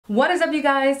What is up, you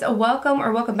guys?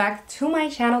 Welcome back to my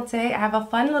channel. Today I have a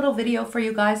fun little video for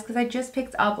you guys because I just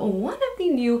picked up one of the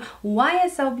new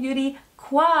YSL Beauty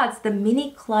quads, the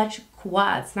mini clutch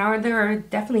quads. Now there are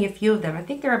definitely a few of them. I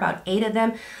think there are about 8 of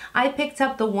them. I picked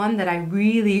up the one that I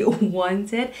really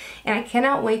wanted and I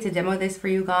cannot wait to demo this for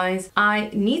you guys. I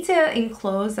need to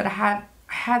enclose that I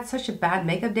had such a bad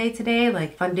makeup day today.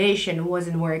 Like, foundation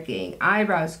wasn't working,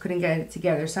 eyebrows couldn't get it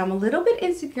together, so I'm a little bit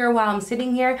insecure while I'm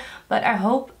sitting here, but I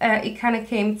hope it kind of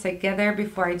came together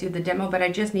before I do the demo. But I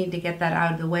just need to get that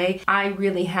out of the way. I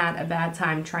really had a bad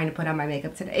time trying to put on my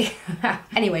makeup today.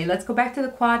 Anyway, let's go back to the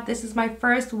quad. This is my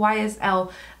first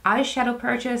YSL eyeshadow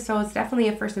purchase, so it's definitely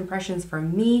a first impressions for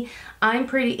me. I'm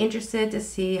pretty interested to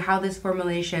see how this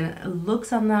formulation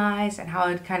looks on the eyes and how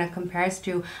it kind of compares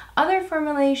to other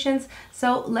formulations.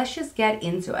 So let's just get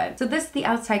into it. So this is the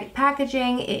outside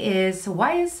packaging. It is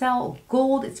YSL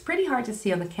Gold. It's pretty hard to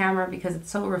see on the camera because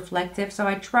it's so reflective. So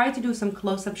I tried to do some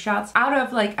close-up shots out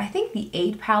of, like, I think the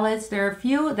 8 palettes. There are a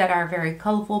few that are very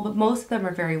colorful, but most of them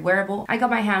are very wearable. I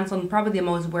got my hands on probably the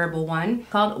most wearable one,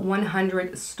 called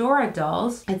 100 Stora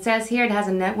dolls. It says here it has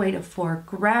a net weight of 4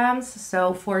 grams,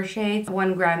 so 4 shades,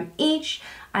 1 gram each.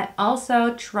 I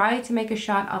also tried to make a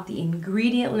shot of the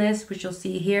ingredient list, which you'll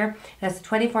see here. It has a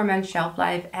 24-month shelf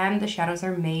life and the shadows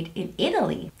are made in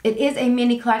Italy. It is a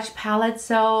mini clutch palette,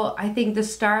 so I think the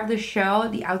star of the show,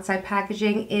 the outside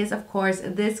packaging, is of course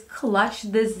this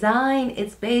clutch design.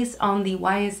 It's based on the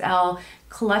YSL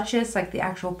clutches, like the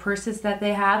actual purses that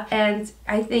they have, and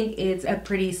I think it's a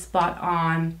pretty spot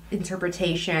on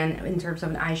interpretation in terms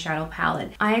of an eyeshadow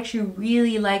palette. I actually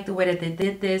really like the way that they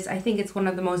did this. I think it's one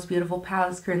of the most beautiful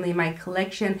palettes currently in my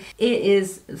collection. It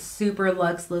is super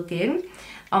luxe looking.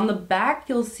 On the back,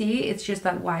 you'll see it's just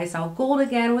that YSL Gold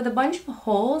again with a bunch of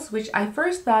holes, which I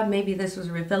first thought maybe this was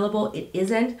refillable. It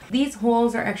isn't. These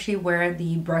holes are actually where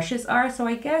the brushes are, so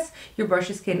I guess your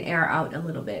brushes can air out a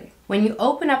little bit. When you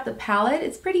open up the palette,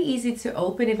 it's pretty easy to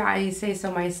open if I say so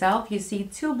myself. You see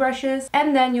 2 brushes,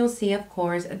 and then you'll see, of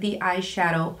course, the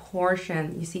eyeshadow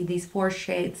portion. You see these 4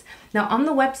 shades. Now on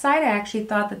the website, I actually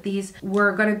thought that these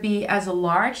were going to be as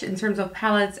large in terms of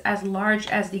palettes, as large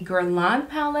as the Guerlain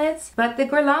palettes, but the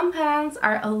Guerlain palettes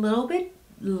are a little bit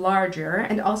larger,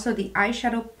 and also the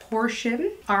eyeshadow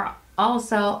portion are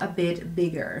also a bit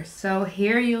bigger. So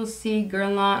here you'll see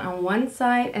Guerlain on one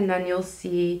side, and then you'll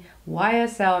see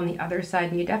YSL on the other side,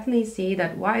 and you definitely see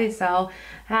that YSL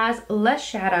has less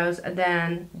shadows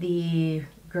than the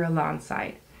Guerlain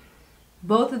side.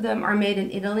 Both of them are made in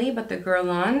Italy, but the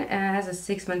Guerlain has a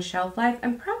 6-month shelf life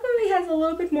and probably has a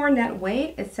little bit more net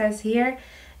weight. It says here,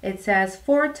 it says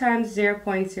 4 times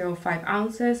 0.05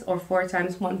 ounces or 4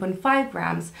 times 1.5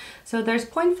 grams. So there's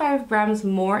 0.5 grams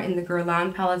more in the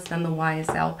Guerlain palettes than the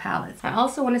YSL palettes. I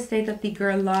also want to state that the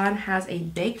Guerlain has a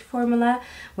baked formula,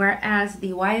 whereas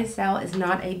the YSL is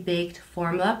not a baked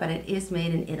formula, but it is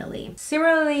made in Italy.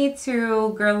 Similarly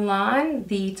to Guerlain,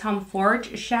 the Tom Ford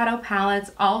shadow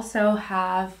palettes also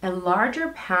have a larger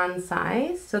pan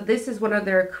size. So this is one of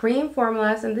their cream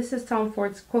formulas, and this is Tom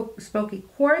Ford's Smoky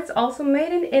Quartz, also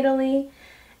made in Italy,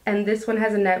 and this one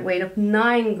has a net weight of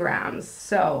 9 grams,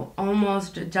 so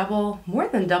almost double, more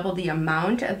than double the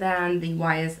amount than the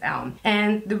YSL.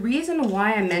 And the reason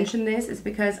why I mention this is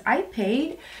because I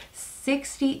paid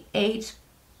 68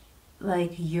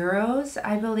 euros,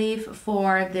 I believe,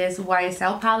 for this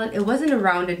YSL palette. It wasn't a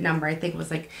rounded number. I think it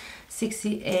was like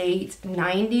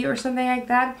 68.90 or something like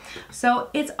that. So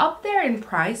it's up there in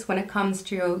price when it comes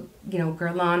to, you know,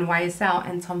 Guerlain, YSL,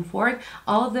 and Tom Ford.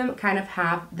 All of them kind of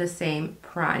have the same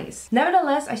price.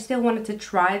 Nevertheless, I still wanted to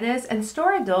try this, and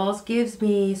Stora Dolls gives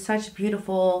me such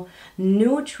beautiful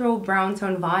neutral brown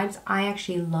tone vibes. I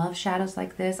actually love shadows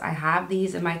like this. I have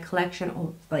these in my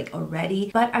collection like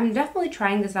already, but I'm definitely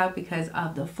trying this out because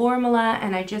of the formula,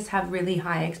 and I just have really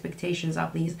high expectations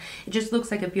of these. It just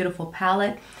looks like a beautiful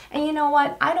palette, and you know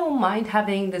what? I don't mind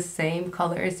having the same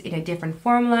colors in a different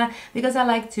formula because I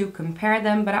like to compare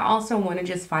them, but I also want to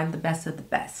just find the best of the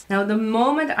best. Now, the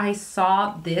moment I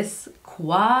saw this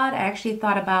quad, I actually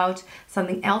thought about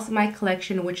something else in my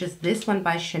collection, which is this one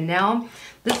by Chanel.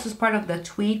 This was part of the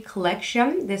Tweed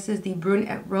collection. This is the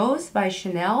Brunette Rose by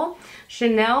Chanel.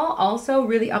 Chanel also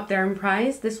really up there in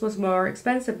price. This was more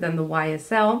expensive than the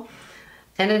YSL.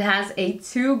 And it has a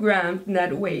 2-gram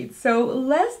net weight, so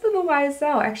less than the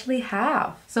YSL, actually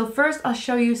half. So first I'll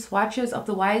show you swatches of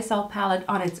the YSL palette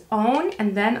on its own,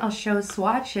 and then I'll show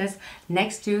swatches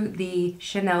next to the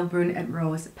Chanel Brune et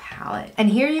Rose palette. And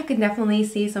here you can definitely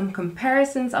see some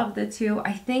comparisons of the two.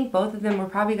 I think both of them were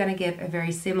probably gonna give a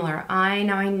very similar eye.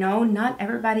 Now I know not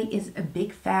everybody is a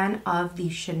big fan of the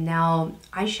Chanel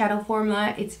eyeshadow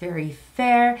formula. It's very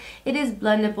fair, it is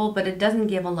blendable, but it doesn't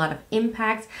give a lot of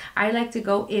impact. I like to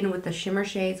go in with the shimmer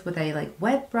shades with a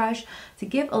wet brush to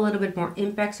give a little bit more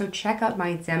impact. So check out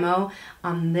my demo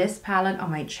on this palette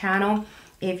on my channel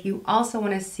if you also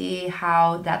want to see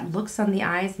how that looks on the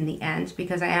eyes in the end,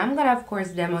 because I am gonna of course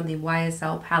demo the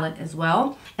YSL palette as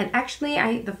well. And actually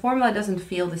the formula doesn't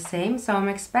feel the same, so I'm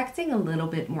expecting a little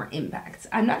bit more impact.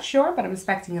 I'm not sure, but I'm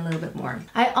expecting a little bit more.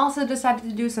 I also decided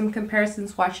to do some comparison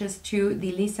swatches to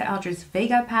the Lisa Eldridge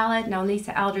Vega palette. Now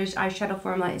Lisa Eldridge eyeshadow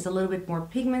formula is a little bit more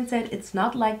pigmented. It's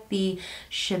not like the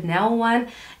Chanel one.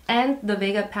 And the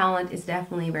Vega palette is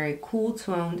definitely very cool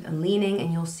toned and leaning,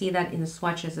 and you'll see that in the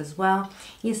swatches as well.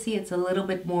 You see it's a little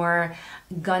bit more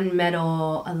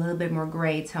gunmetal, a little bit more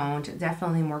gray toned,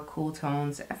 definitely more cool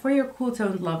tones. For your cool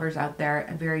toned lovers out there,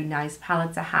 a very nice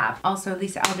palette to have. Also,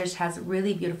 Lisa Eldridge has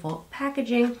really beautiful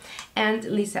packaging, and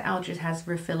Lisa Eldridge has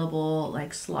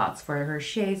refillable slots for her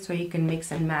shades, so you can mix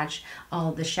and match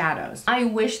all the shadows. I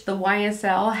wish the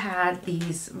YSL had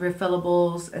these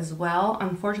refillables as well.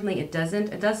 Unfortunately, it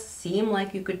doesn't. It does seem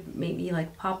like you could maybe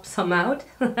pop some out,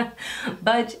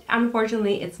 but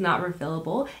unfortunately it's not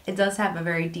refillable. It does have a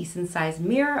very decent sized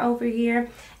mirror over here,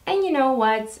 and you know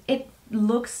what, it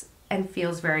looks and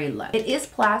feels very luxe. It is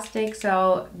plastic,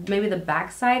 so maybe the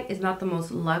back side is not the most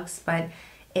luxe, but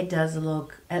it does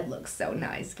look, it looks so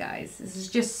nice, guys. This is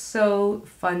just so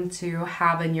fun to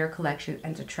have in your collection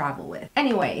and to travel with.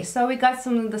 Anyway, so we got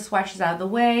some of the swatches out of the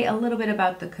way, a little bit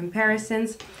about the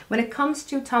comparisons. When it comes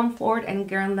to Tom Ford and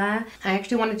Guerlain, I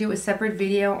actually want to do a separate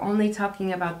video only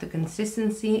talking about the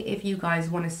consistency. If you guys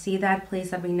want to see that,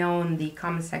 please let me know in the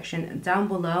comment section down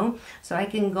below, so I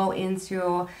can go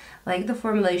into the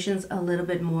formulations a little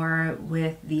bit more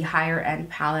with the higher end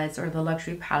palettes or the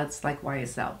luxury palettes like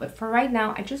YSL. But for right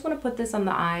now, I just want to put this on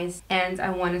the eyes and I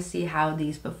want to see how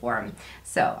these perform.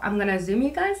 So I'm gonna zoom you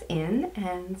guys in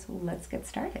and let's get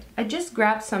started. I just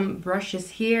grabbed some brushes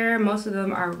here. Most of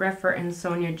them are REPHR and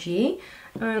Sonia G.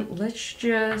 Let's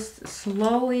just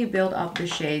slowly build up the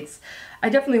shades. I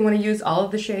definitely want to use all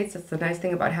of the shades. That's the nice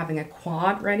thing about having a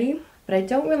quad ready. But I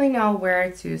don't really know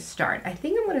where to start. I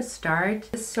think I'm going to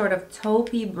start this sort of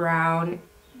taupey brown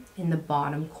in the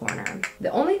bottom corner. The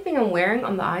only thing I'm wearing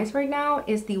on the eyes right now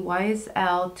is the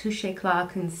YSL Touche Éclat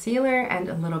concealer and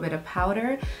a little bit of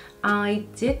powder. I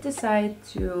did decide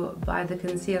to buy the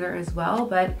concealer as well,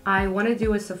 but I want to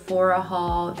do a Sephora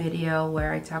haul video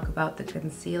where I talk about the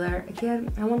concealer.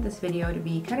 Again, I want this video to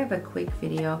be kind of a quick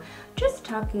video, just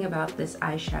talking about this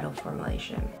eyeshadow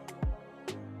formulation.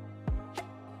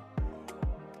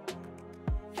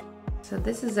 So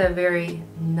this is a very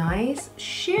nice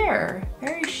sheer,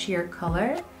 very sheer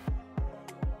color.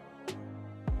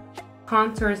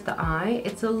 Contours the eye.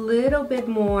 It's a little bit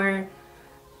more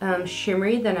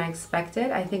shimmery than I expected.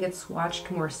 I think it's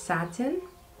swatched more satin,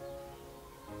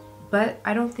 but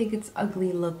I don't think it's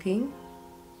ugly looking.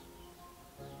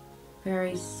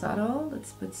 Very subtle.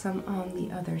 Let's put some on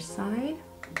the other side.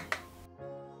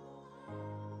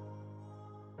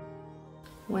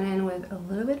 Went in with a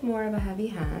little bit more of a heavy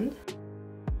hand.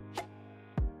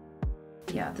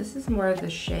 Yeah, this is more of the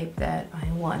shape that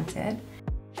I wanted.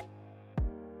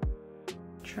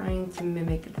 Trying to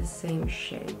mimic the same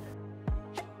shape.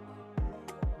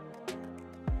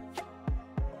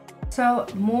 So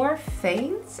more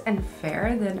faint and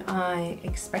fair than I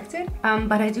expected,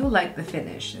 but I do like the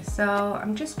finish. So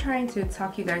I'm just trying to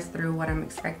talk you guys through what I'm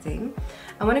expecting.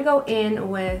 I want to go in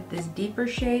with this deeper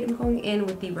shade. I'm going in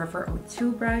with the REPHR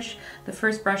 02 brush. The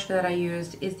first brush that I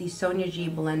used is the Sonia G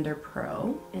Blender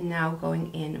Pro, and now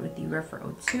going in with the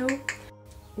REPHR 02.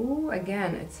 Ooh,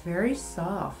 again, it's very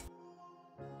soft.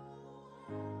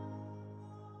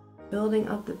 Building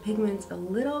up the pigments a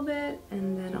little bit,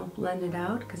 and then I'll blend it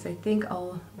out, because I think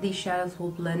all these shadows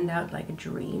will blend out like a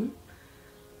dream,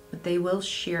 but they will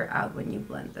sheer out when you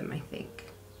blend them, I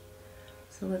think.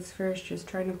 So let's first just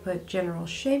try to put general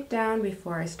shape down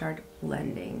before I start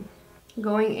blending.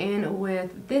 Going in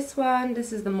with this one,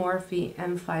 this is the Morphe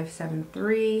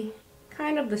M573,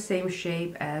 kind of the same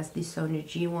shape as the Sonia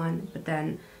G one, but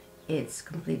then it's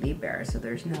completely bare, so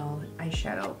there's no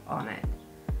eyeshadow on it.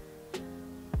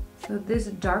 So this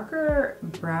darker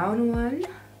brown one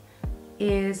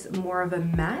is more of a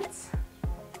matte,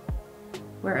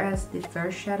 whereas the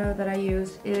first shadow that I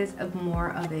used is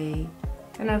more of a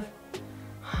kind of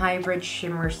hybrid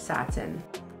shimmer satin.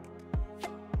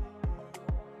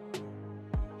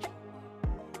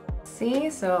 See,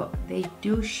 so they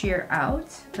do sheer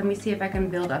out. Let me see if I can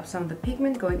build up some of the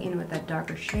pigment going in with that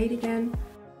darker shade again.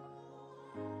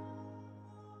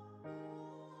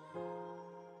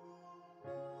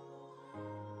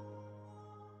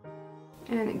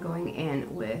 And going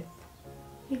in with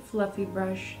a fluffy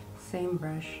brush, same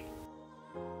brush.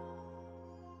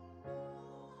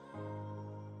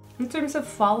 In terms of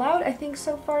fallout, I think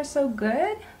so far so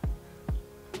good.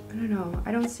 I don't know,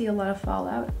 I don't see a lot of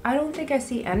fallout. I don't think I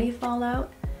see any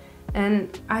fallout.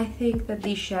 And I think that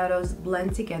these shadows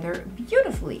blend together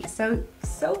beautifully. So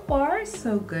far,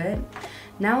 so good.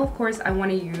 Now, of course, I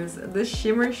want to use the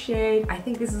shimmer shade. I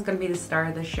think this is going to be the star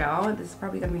of the show. This is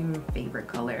probably going to be my favorite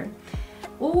color.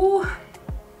 Ooh,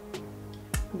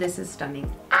 this is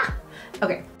stunning. Ah,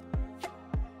 okay.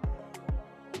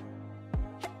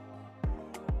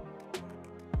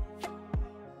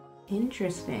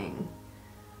 Interesting.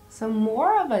 So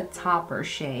more of a topper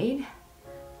shade.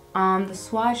 The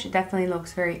swatch definitely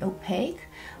looks very opaque,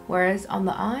 whereas on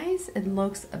the eyes it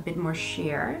looks a bit more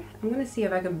sheer. I'm gonna see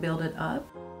if I can build it up.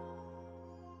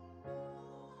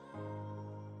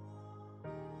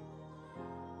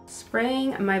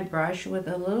 Spraying my brush with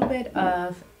a little bit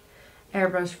of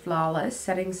Airbrush Flawless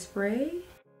setting spray.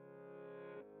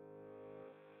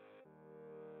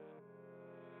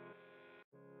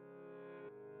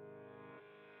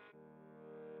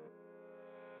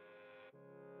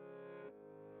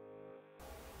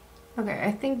 Okay,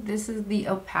 I think this is the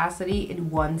opacity it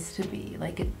wants to be.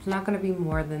 Like, it's not gonna be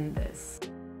more than this.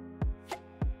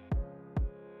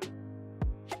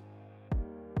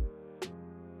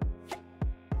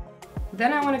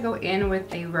 Then I want to go in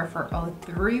with a REPHR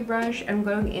 03 brush. I'm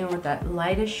going in with that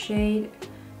lightest shade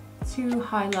to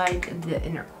highlight the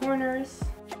inner corners.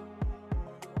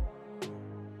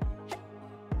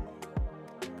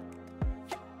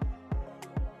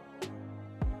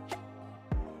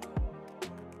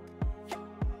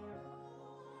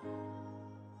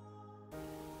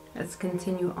 Let's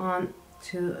continue on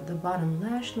to the bottom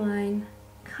lash line,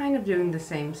 kind of doing the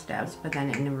same steps, but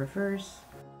then in the reverse.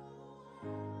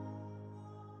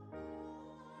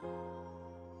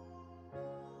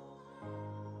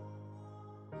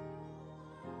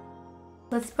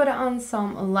 Let's put on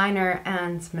some liner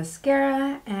and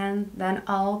mascara, and then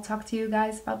I'll talk to you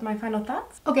guys about my final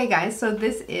thoughts. Okay guys, so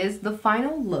this is the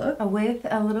final look with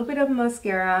a little bit of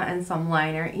mascara and some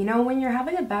liner. You know, when you're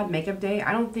having a bad makeup day,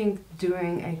 I don't think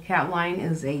doing a cat line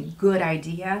is a good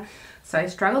idea. So I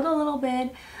struggled a little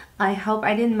bit. I hope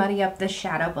I didn't muddy up the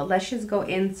shadow, but let's just go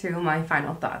into my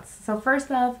final thoughts. So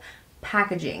first off,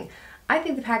 packaging. I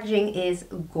think the packaging is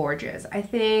gorgeous. I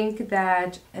think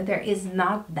that there is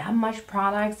not that much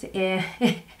product in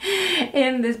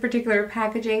this particular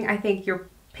packaging. I think you're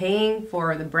paying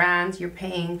for the brands, you're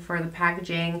paying for the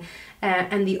packaging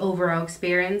and the overall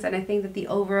experience. And I think that the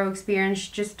overall experience,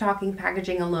 just talking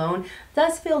packaging alone,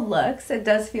 does feel luxe, it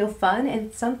does feel fun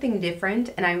and something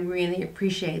different, and I really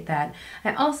appreciate that.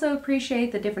 I also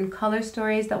appreciate the different color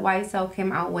stories that YSL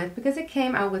came out with, because it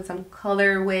came out with some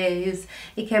colorways,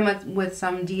 it came out with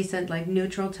some decent like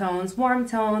neutral tones, warm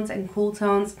tones, and cool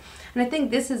tones. And I think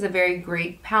this is a very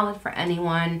great palette for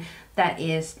anyone that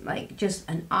is like just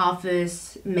an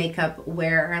office makeup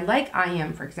wearer like I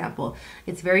am, for example.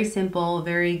 It's very simple,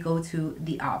 very go to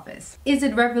the office. Is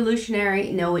it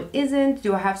revolutionary? No, it isn't.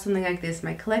 Do I have something like this in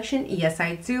my collection? Yes,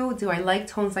 I do. Do I like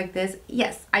tones like this?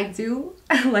 Yes, I do.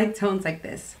 I like tones like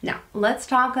this. Now, let's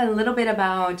talk a little bit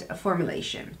about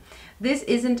formulation. This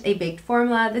isn't a baked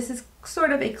formula. This is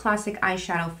sort of a classic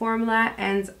eyeshadow formula,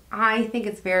 and I think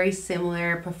it's very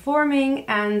similar performing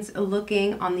and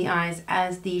looking on the eyes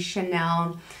as the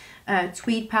Chanel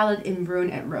Tweed palette in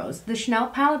Brune and Rose. The Chanel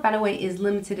palette, by the way, is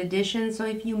limited edition, so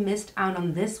if you missed out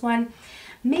on this one,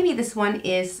 maybe this one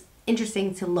is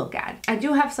interesting to look at. I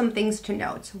do have some things to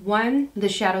note. One, the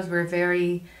shadows were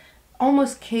very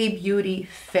almost K-beauty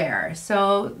fair.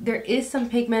 So there is some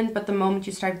pigment, but the moment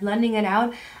you start blending it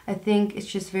out, I think it's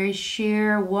just very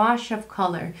sheer wash of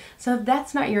color. So if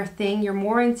that's not your thing, you're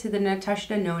more into the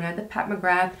Natasha Denona, the Pat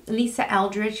McGrath, Lisa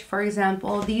Eldridge, for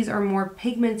example. These are more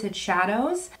pigmented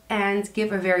shadows and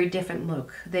give a very different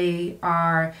look. They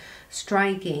are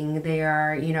striking, they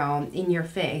are, you know, in your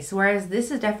face. Whereas this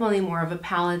is definitely more of a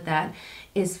palette that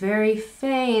is very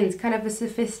faint, kind of a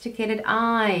sophisticated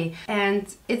eye,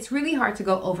 and it's really hard to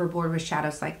go overboard with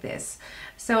shadows like this.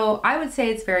 So I would say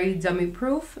it's very dummy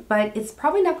proof, but it's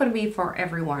probably not going to be for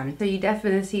everyone. So you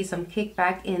definitely see some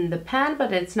kickback in the pan,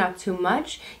 but it's not too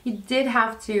much. You did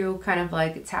have to kind of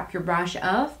like tap your brush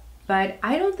off, but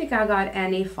I don't think I got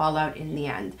any fallout in the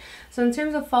end. So in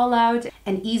terms of fallout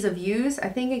and ease of use, I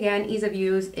think again, ease of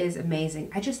use is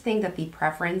amazing. I just think that the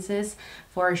preferences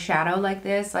for a shadow like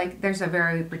this, like there's a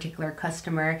very particular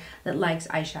customer that likes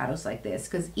eyeshadows like this,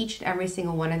 because each and every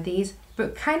single one of these,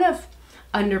 but kind of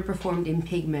underperformed in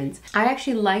pigment. I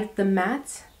actually liked the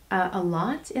matte a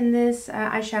lot in this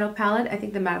eyeshadow palette. I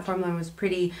think the matte formula was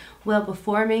pretty well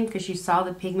performing because you saw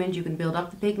the pigment, you can build up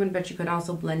the pigment, but you could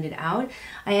also blend it out.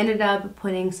 I ended up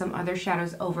putting some other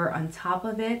shadows over on top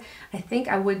of it. I think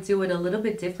I would do it a little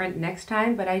bit different next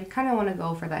time, but I kind of want to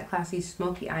go for that classy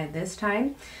smoky eye this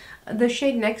time. The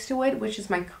shade next to it, which is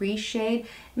my crease shade,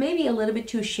 maybe a little bit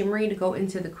too shimmery to go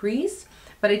into the crease,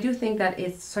 but I do think that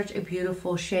it's such a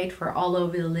beautiful shade for all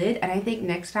over the lid, and I think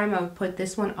next time I would put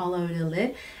this one all over the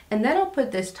lid, and then I'll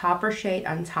put this topper shade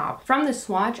on top. From the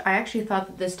swatch, I actually thought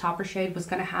that this topper shade was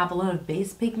going to have a lot of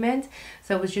base pigment,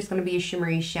 so it was just going to be a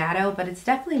shimmery shadow, but it's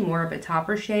definitely more of a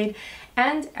topper shade,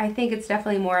 and I think it's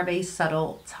definitely more of a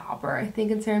subtle topper. I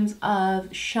think in terms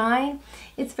of shine,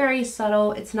 it's very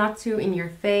subtle, it's not too in your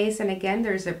face, and again,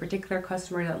 there's a particular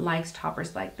customer that likes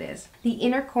toppers like this. The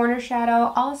inner corner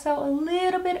shadow, also a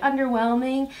little bit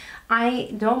underwhelming.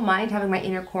 I don't mind having my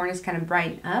inner corners kind of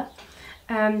brighten up,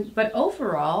 but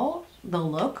overall, the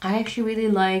look, I actually really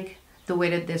like the way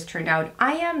that this turned out.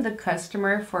 I am the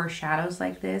customer for shadows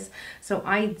like this, so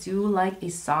I do like a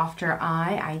softer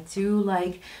eye. I do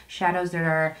like shadows that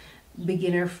are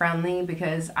beginner friendly,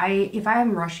 because if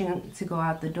I'm rushing to go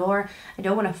out the door, I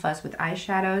don't want to fuss with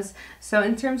eyeshadows. So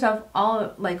in terms of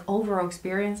all like overall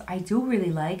experience, I do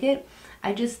really like it.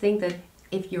 I just think that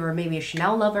if you're maybe a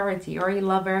Chanel lover or a Dior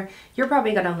lover, you're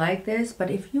probably gonna like this.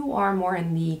 But if you are more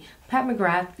in the Pat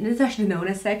McGrath, Natasha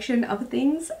Denona section of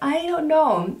things, I don't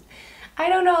know. I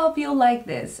don't know if you'll like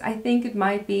this. I think it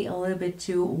might be a little bit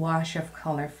too wash of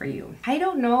color for you. I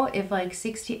don't know if like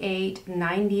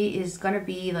 $68.90 is gonna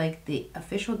be like the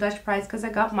official Dutch price, because I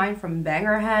got mine from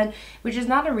Bangerhead, which is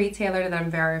not a retailer that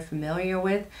I'm very familiar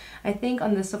with. I think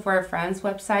on the Sephora France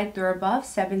website, they're above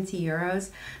 70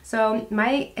 euros. So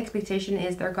my expectation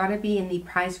is they're gonna be in the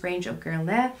price range of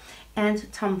Guerlain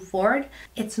and Tom Ford.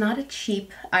 It's not a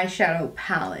cheap eyeshadow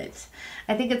palette.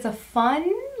 I think it's a fun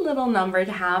little number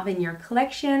to have in your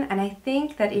collection, and I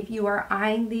think that if you are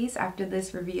eyeing these after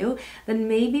this review, then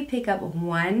maybe pick up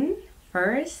one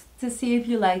first to see if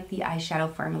you like the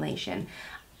eyeshadow formulation.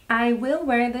 I will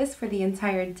wear this for the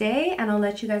entire day, and I'll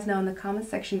let you guys know in the comment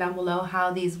section down below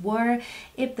how these were,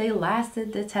 if they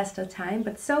lasted the test of time.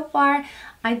 But so far,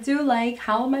 I do like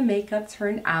how my makeup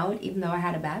turned out, even though I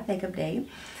had a bad makeup day.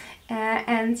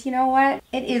 And you know what?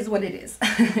 It is what it is.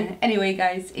 Anyway,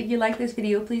 guys, if you like this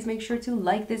video, please make sure to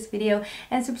like this video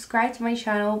and subscribe to my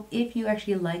channel if you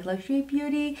actually like luxury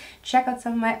beauty. Check out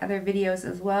some of my other videos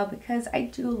as well, because I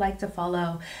do like to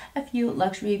follow a few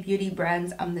luxury beauty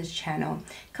brands on this channel.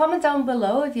 Comment down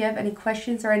below if you have any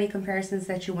questions or any comparisons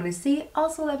that you want to see.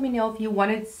 Also, let me know if you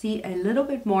wanted to see a little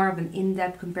bit more of an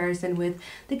in-depth comparison with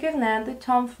the Guerlain, the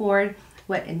Tom Ford,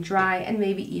 Wet and Dry, and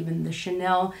maybe even the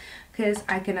Chanel, because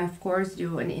I can of course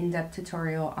do an in-depth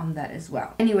tutorial on that as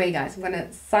well. Anyway, guys, I'm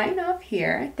gonna sign off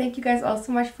here. Thank you guys all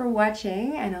so much for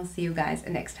watching, and I'll see you guys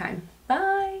next time.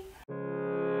 Bye.